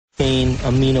chain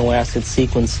amino acid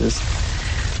sequences.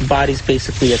 The body's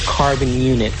basically a carbon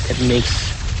unit that makes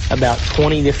about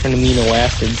 20 different amino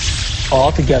acids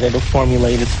all together to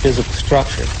formulate its physical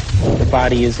structure. The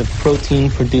body is a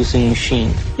protein-producing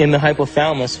machine. In the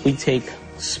hypothalamus, we take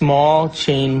small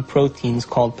chain proteins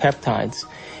called peptides,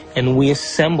 and we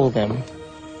assemble them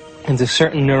into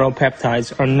certain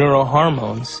neuropeptides or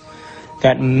neurohormones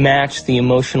that match the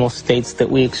emotional states that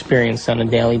we experience on a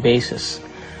daily basis.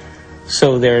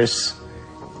 So there's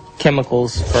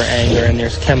chemicals for anger, and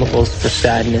there's chemicals for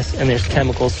sadness, and there's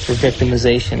chemicals for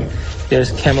victimization,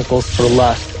 there's chemicals for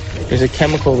lust. There's a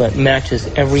chemical that matches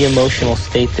every emotional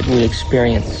state that we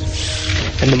experience.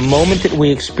 And the moment that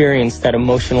we experience that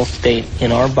emotional state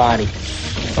in our body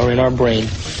or in our brain,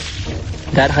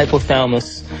 that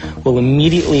hypothalamus will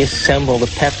immediately assemble the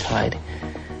peptide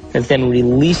that then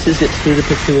releases it through the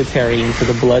pituitary into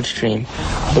the bloodstream.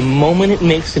 The moment it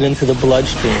makes it into the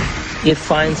bloodstream, it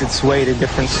finds its way to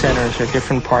different centers or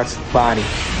different parts of the body.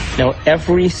 Now,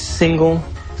 every single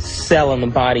cell in the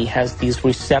body has these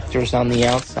receptors on the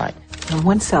outside. And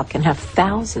one cell can have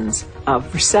thousands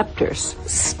of receptors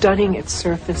studding its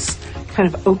surface,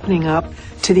 kind of opening up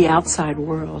to the outside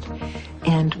world.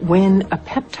 And when a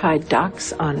peptide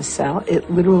docks on a cell,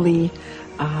 it literally,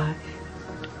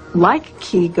 like a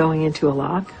key going into a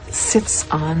lock, sits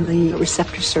on the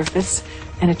receptor surface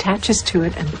and attaches to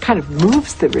it and kind of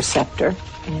moves the receptor,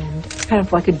 and kind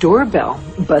of like a doorbell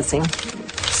buzzing,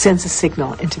 sends a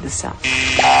signal into the cell.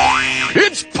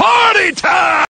 It's party time!